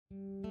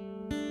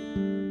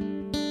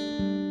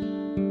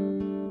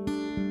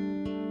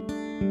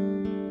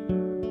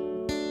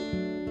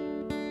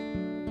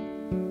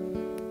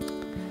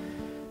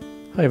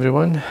Hi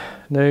everyone.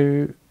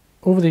 Now,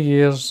 over the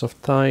years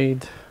I've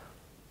tied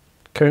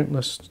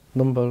countless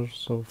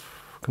numbers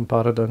of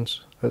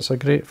Comparaduns. It's a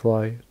great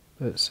fly.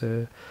 It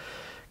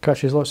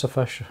catches lots of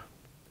fish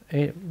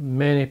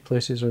many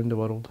places around the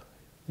world,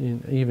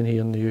 even here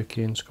in the UK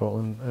and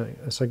Scotland.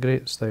 It's a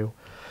great style.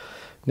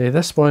 Now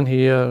this one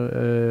here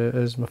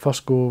is my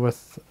first go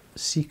with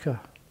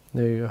Sika.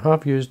 Now I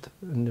have used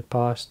in the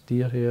past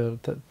deer hair,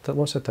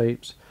 lots of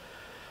types.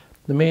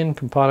 The main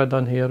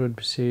Comparadun here would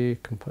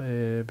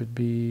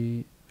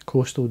be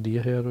coastal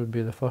deer hair. Would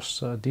be the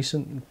first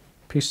decent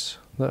piece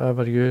that I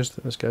ever used.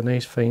 It's got a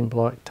nice fine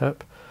black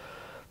tip.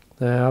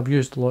 I've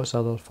used lots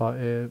of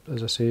other,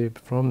 as I say,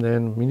 from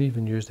then. We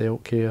even used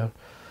elk hair,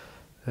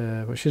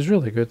 which is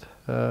really good.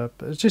 But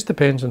it just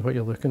depends on what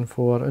you're looking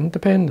for, and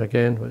depend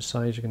again what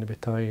size you're going to be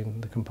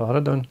tying the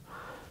Comparadun.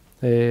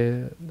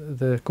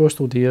 The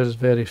coastal deer is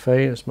very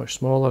fine. It's much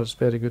smaller. It's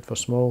very good for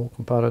small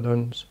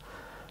Comparaduns.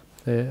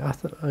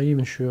 I'm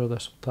even sure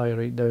this will tie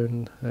right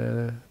down.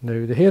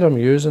 Now the hair I'm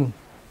using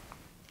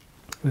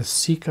is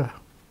Sika.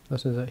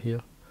 This is it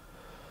here.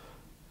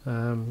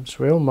 It's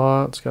well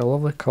marked. It's got a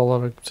lovely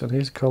colour. It's a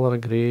nice colour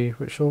of grey,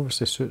 which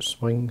obviously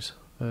suits wings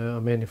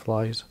on many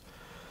flies.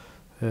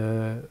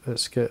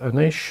 It's got a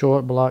nice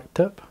short black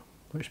tip,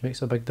 which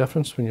makes a big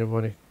difference when you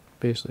want to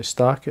basically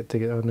stack it to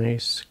get a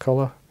nice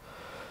colour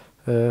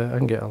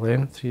and get a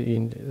length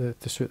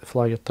to suit the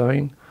fly you're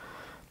tying.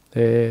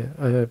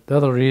 The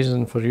other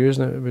reason for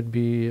using it would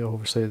be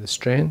obviously the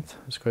strength.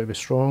 It's got to be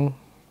strong,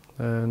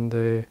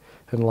 and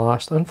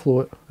last and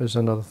float is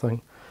another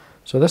thing.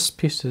 So this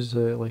piece is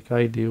like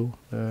ideal.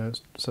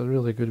 It's a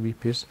really good wee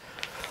piece.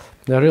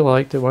 Now, I really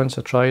liked it once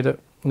I tried it.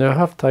 Now I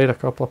have tied a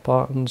couple of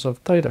patterns.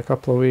 I've tied a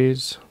couple of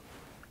ways.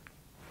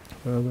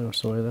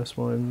 Sorry, this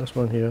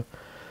one here.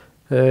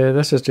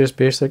 This is just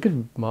basically a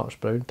good March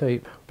Brown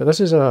type, but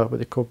this is what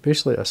they call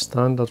basically a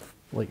standard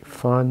like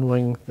fan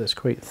wing that's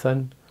quite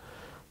thin.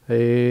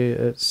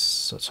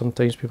 It's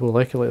sometimes people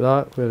like it like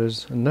that,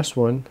 whereas in this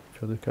one,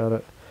 if you look at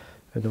it,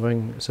 in the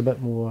wing, it's a bit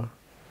more.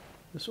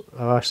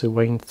 I actually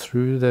wind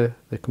through the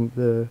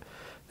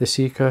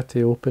Sika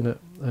to open it,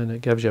 and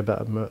it gives you a bit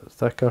of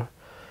thicker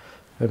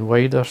and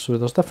wider. So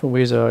there's different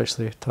ways of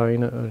actually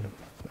tying it.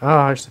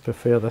 I actually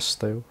prefer this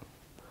style.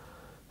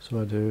 So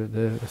I do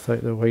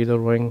the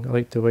wider wing. I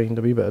like to wind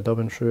a wee bit of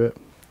dubbing through it.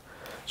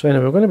 So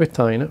anyway, we're going to be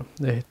tying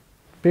it.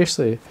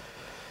 Basically,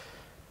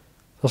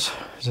 there's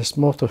a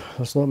lot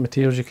of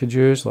materials you could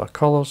use, a lot of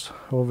colours.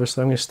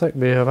 Obviously, I'm going to stick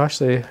there.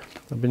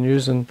 I've been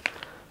using,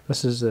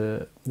 this is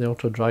the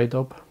ultra dry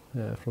dub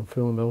from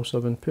Full Mill. So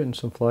I've been putting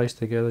some flies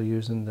together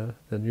using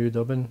the new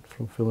dubbing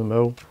from Full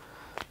Mill.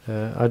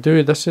 They've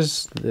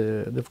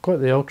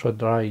got the ultra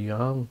dry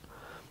yarn.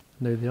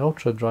 Now the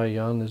ultra dry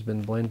yarn has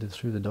been blended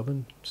through the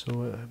dubbing,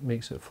 so it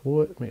makes it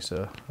float. It makes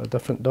it a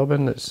different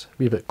dubbing. It's a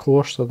wee bit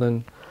coarser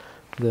than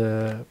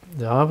the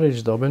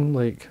average dubbing,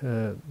 like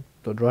the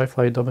dry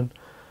fly dubbing.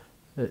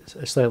 It's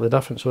slightly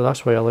different, so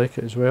that's why I like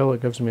it as well.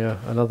 It gives me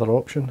another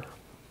option.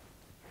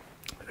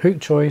 Hook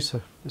choice,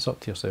 it's up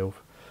to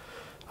yourself.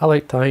 I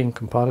like tying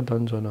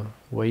Comparaduns on a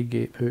wide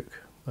gape hook.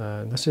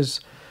 This is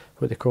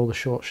what they call the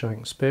short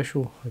shank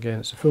special. Again,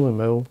 it's a Full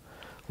Mill,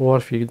 or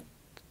if you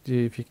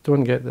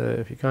can't get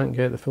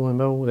the Full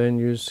Mill, then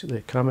use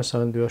the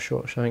Kamasan. Do a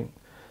short shank.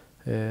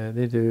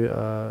 They do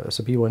it's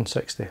a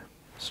B160.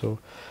 So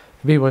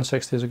the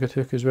B160 is a good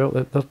hook as well.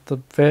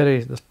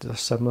 They're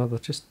similar. They're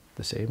just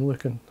the same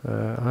looking,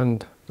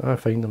 and I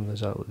find them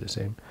exactly the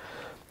same.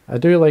 I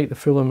do like the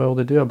Full Mill.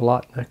 They do a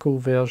black nickel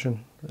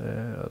version.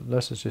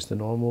 This is just the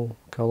normal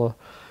colour,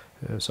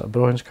 sort of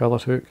bronze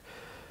coloured hook.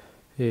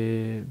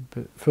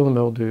 But Full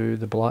Mill do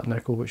the black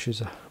nickel, which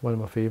is one of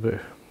my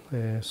favourite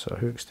sort of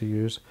hooks to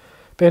use.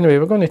 But anyway,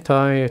 we're going to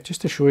tie,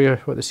 just to show you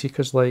what the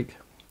Sika's like.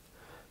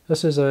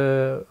 This is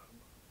well,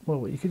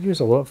 you could use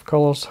a lot of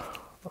colours.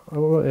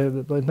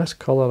 In this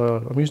colour,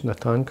 I'm using a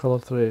tan colour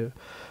through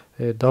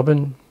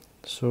dubbing.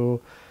 So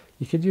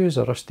you could use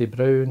a rusty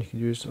brown. You could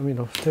use,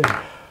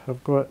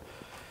 I've got,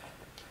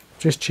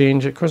 just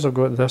change it because I've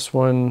got this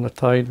one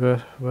tied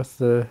with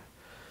the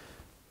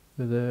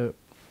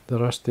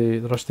rusty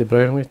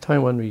brown. I'm going to tie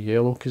one with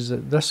yellow because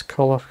this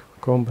colour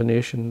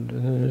combination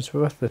is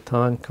with the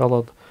tan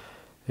coloured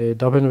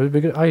dubbing would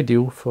be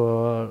ideal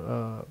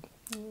for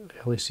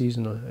early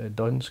season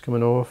duns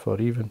coming off, or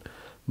even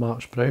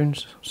March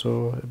Browns.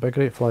 So it'd be a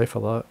great fly for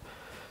that.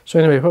 So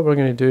anyway, what we're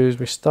going to do is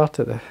we start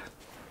at the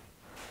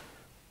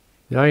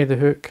eye of the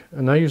hook,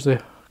 and I usually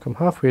come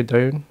halfway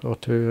down, or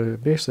to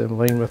basically in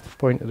line with the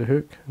point of the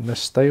hook in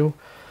this style,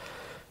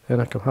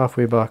 and I come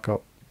halfway back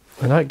up,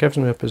 and that gives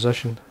me a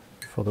position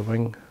for the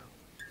wing.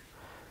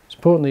 It's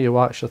important that you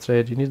watch the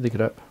thread. You need the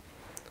grip.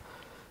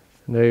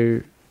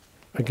 Now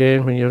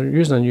again, when you're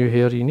using a new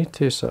hair, you need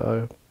to sort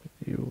of,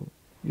 you'll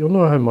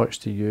know how much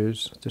to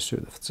use to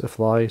suit the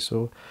fly.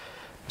 So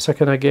it's a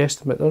kind of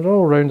guesstimate. They're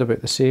all round about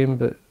the same,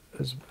 but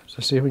as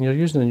I say, when you're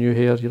using a new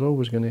hair, you're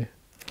always going to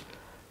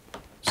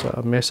sort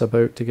of mess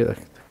about to get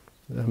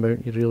the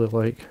amount you really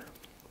like.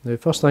 Now, the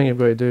first thing you've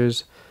got to do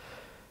is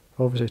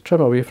obviously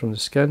trim away from the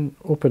skin,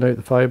 open out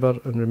the fibre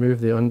and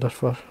remove the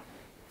underfur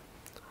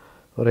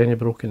or any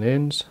broken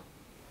ends.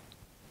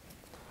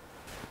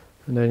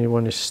 And then you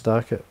want to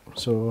stack it.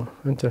 So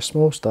into a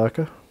small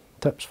stacker,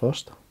 tips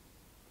first.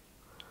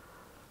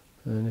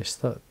 And you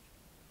start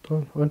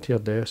onto your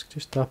desk,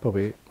 just tap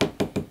away.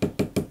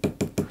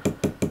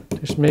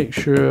 Just make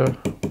sure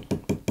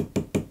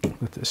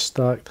that it's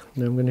stacked.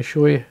 Now I'm going to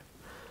show you.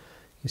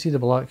 You see the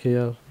black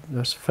here,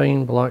 this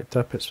fine black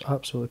tip, it's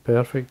absolutely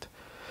perfect.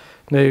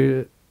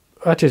 Now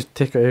I just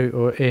take it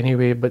out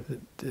anyway, but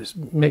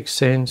it makes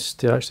sense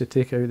to actually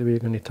take it out the way you're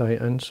going to tie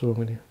it in. So I'm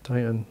going to tie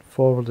it in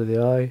forward of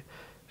the eye.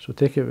 So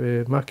take it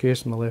with my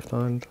case in my left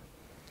hand,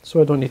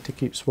 so I don't need to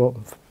keep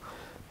swapping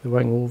the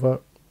wing over,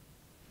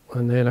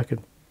 and then I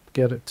can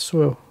get it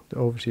so that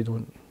obviously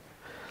don't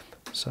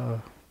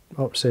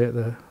upset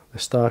the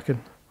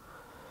stacking.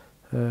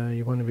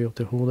 You want to be able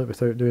to hold it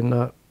without doing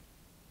that.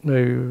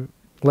 Now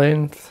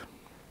length,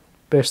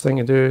 best thing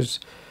to do is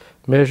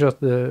measure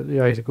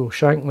the either go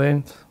shank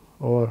length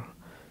or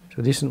it's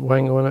a decent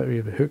wing on it, or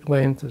you have a hook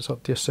length, it's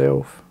up to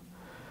yourself.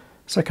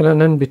 It's like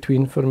an in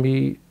between for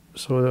me,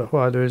 so that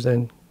what I do is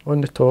then on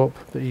the top,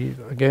 but you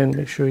again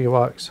make sure you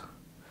wax.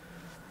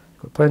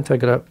 Got plenty of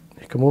grip.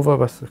 You come over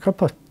with a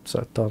couple of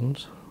sort of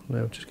turns. Now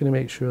I'm just going to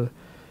make sure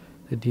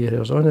the deer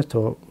hair's on the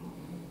top,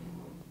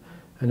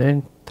 and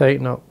then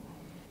tighten up,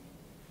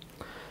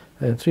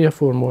 and 3 or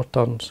 4 more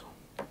turns.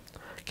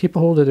 Keep a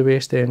hold of the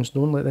waist ends,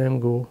 don't let them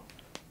go.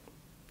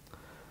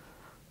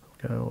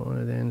 Got one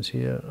of the ends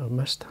here I've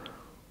missed.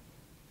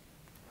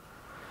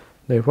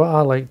 Now what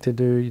I like to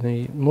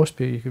do, most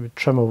people you could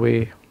trim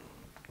away.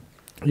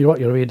 You work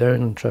your way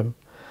down and trim,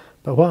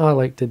 but what I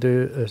like to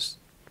do is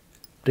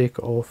break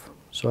it off.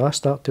 So I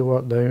start to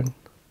work down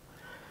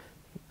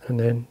and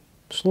then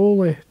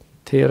slowly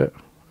tear it.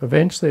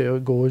 Eventually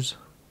it goes.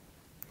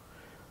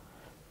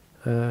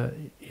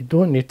 You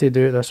don't need to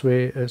do it this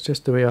way, it's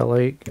just the way I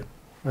like,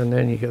 and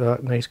then you get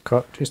that nice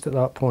cut just at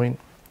that point.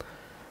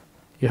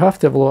 You have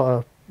to have a lot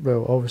of,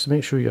 well, obviously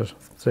make sure your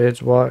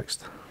thread's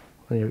waxed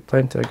and you've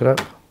plenty of grip.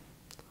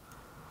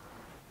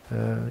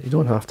 You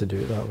don't have to do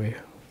it that way.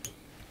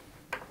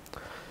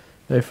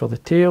 Now for the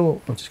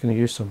tail, I'm just going to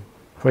use some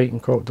white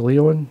and coq de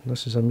Leon.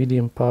 This is a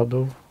medium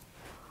Pardo.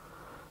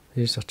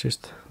 This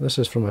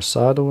is from a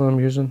saddle I'm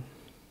using.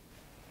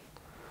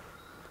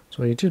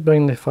 So you just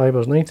bring the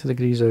fibres 90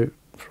 degrees out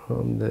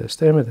from the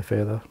stem of the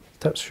feather.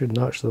 Tips should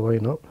naturally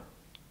line up.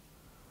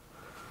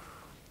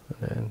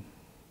 And then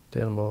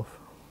tear them off.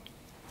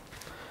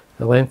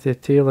 The length of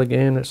the tail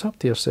again, it's up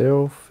to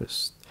yourself.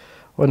 It's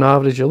on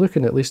average you're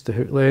looking at least the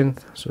hook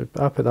length. So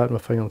I put that in my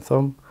finger and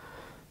thumb.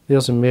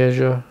 There's a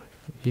measure.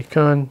 You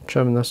can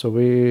trim this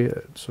away,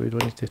 so you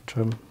don't need to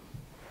trim.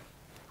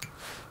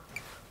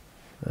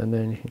 And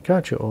then you can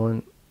catch it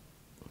on,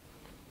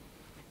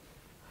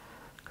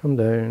 come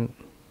down.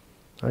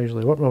 I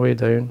usually work my way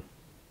down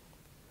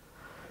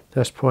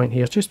this point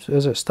here. Just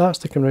as it starts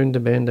to come round the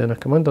bend, then I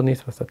come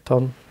underneath with a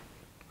turn,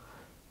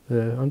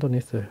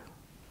 underneath the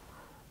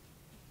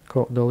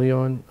coq de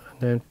Leon, and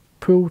then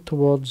pull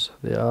towards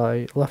the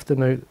eye,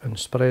 lifting out and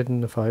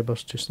spreading the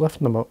fibres, just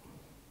lifting them up.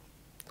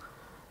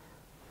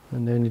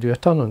 And then you do a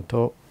turn on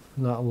top,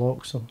 and that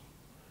locks them,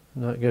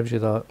 and that gives you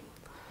that.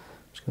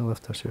 I'm just going to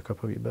lift this hook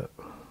up a wee bit.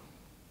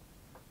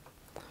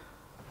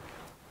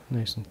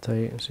 Nice and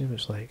tight, and see what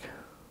it's like.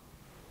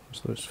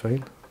 This looks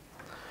fine.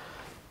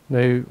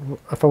 Now,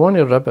 if I want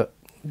to rib it,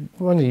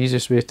 one of the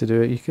easiest ways to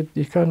do it,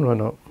 you can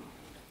run up.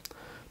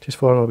 Just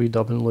form a wee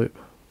dubbing loop,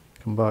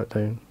 come back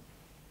down.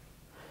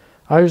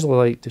 I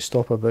usually like to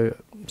stop about,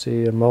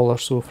 say, a mil or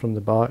so from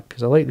the back,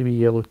 because I like the wee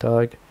yellow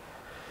tag.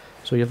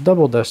 So you've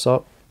doubled this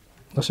up.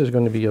 This is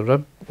going to be your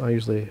rib. I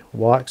usually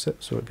wax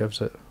it so it gives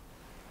it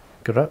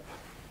grip.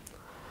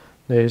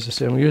 Now as I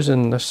say, I'm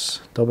using this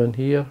dubbing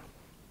here.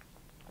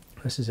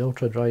 This is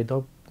ultra dry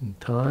dub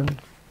and tan.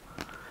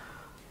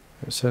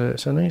 It's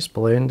a nice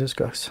blend. It's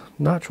got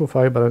natural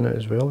fibre in it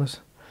as well.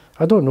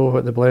 I don't know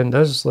what the blend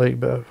is like,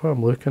 but what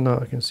I'm looking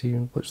at, I can see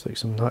it looks like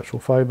some natural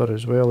fibre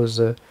as well as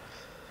the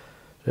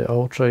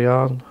ultra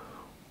yarn.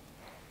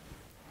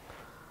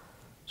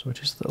 So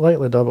just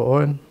lightly dub it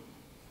on.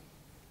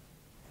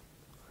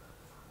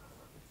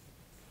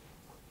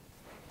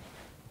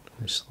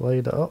 And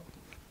slide it up.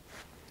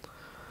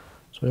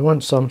 So we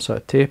want some sort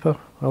of taper.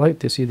 I like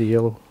to see the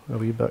yellow a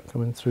wee bit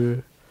coming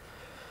through.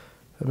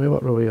 And we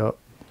work our way up.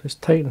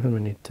 Just tighten when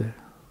we need to.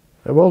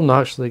 It will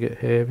naturally get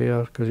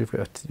heavier because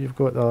you've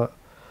got that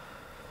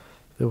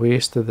the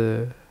waist of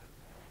the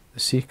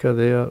Sika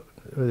there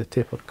with the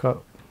tapered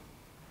cut.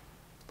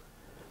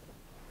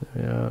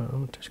 Yeah,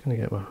 I'm just going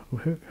to get my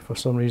hook. For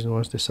some reason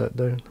wants to sit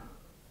down.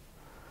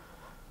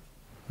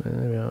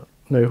 There we are.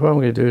 Now what I'm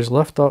going to do is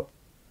lift up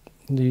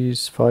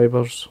these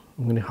fibres.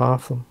 I'm going to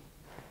half them.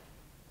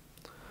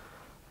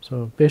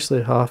 So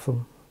basically half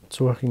them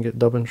so I can get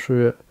dubbing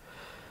through it.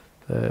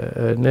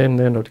 And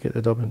then I'll get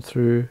the dubbing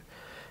through.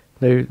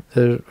 Now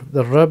the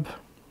rib,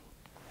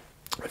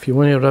 if you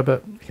want to rib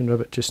it, you can rib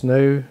it just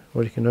now,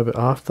 or you can rib it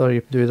after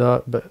you do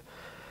that, but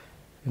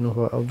You know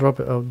what,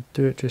 I'll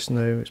do it just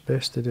now. It's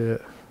best to do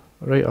it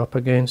right up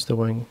against the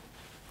wing.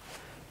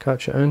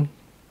 Catch it in.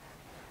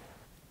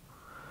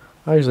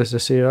 I usually, as I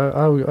say,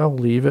 I'll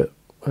leave it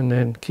and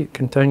then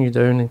continue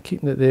down and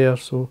keeping it there.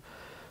 So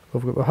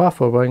we've got about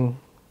half a wing.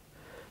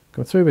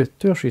 Go through with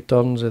 2 or 3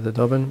 turns of the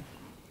dubbing.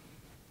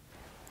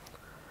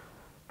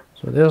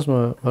 So there's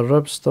my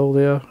ribs still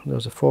there.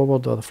 There's the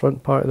forward or the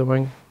front part of the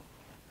wing.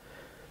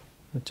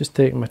 I'm just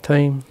taking my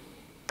time.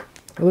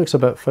 It looks a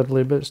bit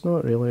fiddly, but it's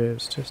not really.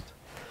 It's just,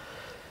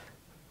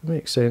 it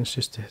makes sense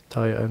just to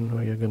tie it in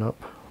while you're going up.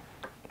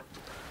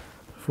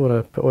 Before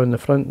I put on the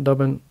front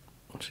dubbing,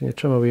 so you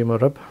trim away my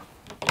rib.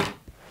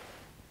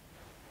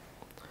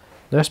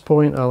 At this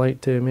point I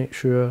like to make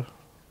sure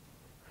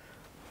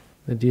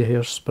the deer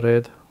hair's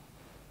spread.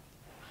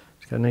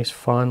 It's got a nice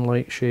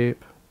fan-like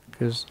shape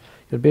because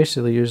you're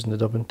basically using the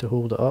dubbing to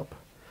hold it up.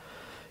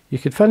 You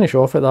could finish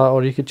off at that,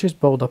 or you could just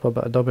build up a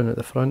bit of dubbing at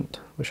the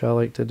front, which I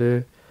like to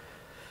do.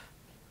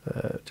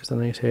 Just a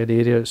nice head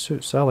area. It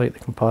suits. I like the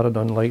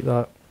Comparadun like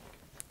that.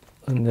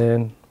 And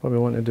then what we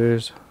want to do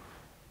is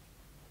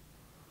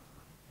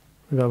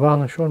we've got a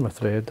varnish on my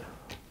thread.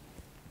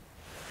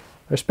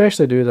 I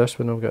especially do this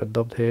when I've got a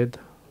dubbed head.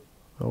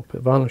 I'll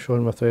put varnish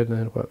on my thread and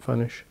then whip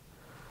finish.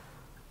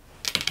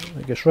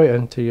 It gets right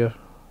into you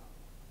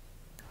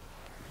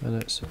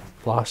and it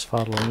lasts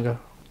far longer.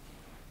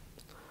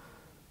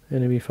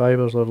 Any wee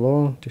fibres are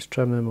long, just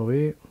trim them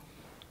away.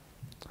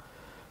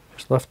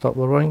 Just lift up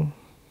the wing.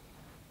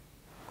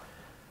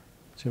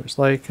 See what it's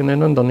like, and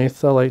then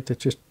underneath I like to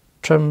just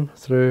trim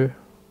through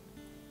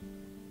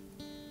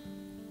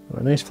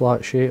a nice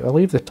flat shape. I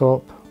leave the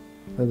top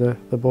of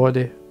the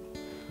body,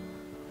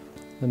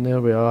 and there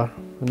we are,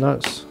 and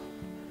that's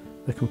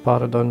the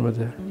Comparadun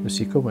with the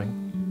Sika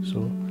wing.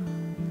 So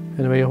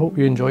anyway, I hope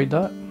you enjoyed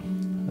that,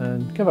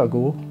 and give it a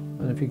go,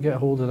 and if you get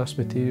hold of this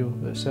material,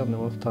 it's certainly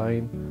worth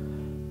tying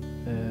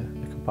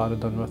the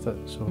Comparadun with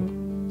it. So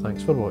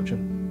thanks for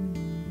watching.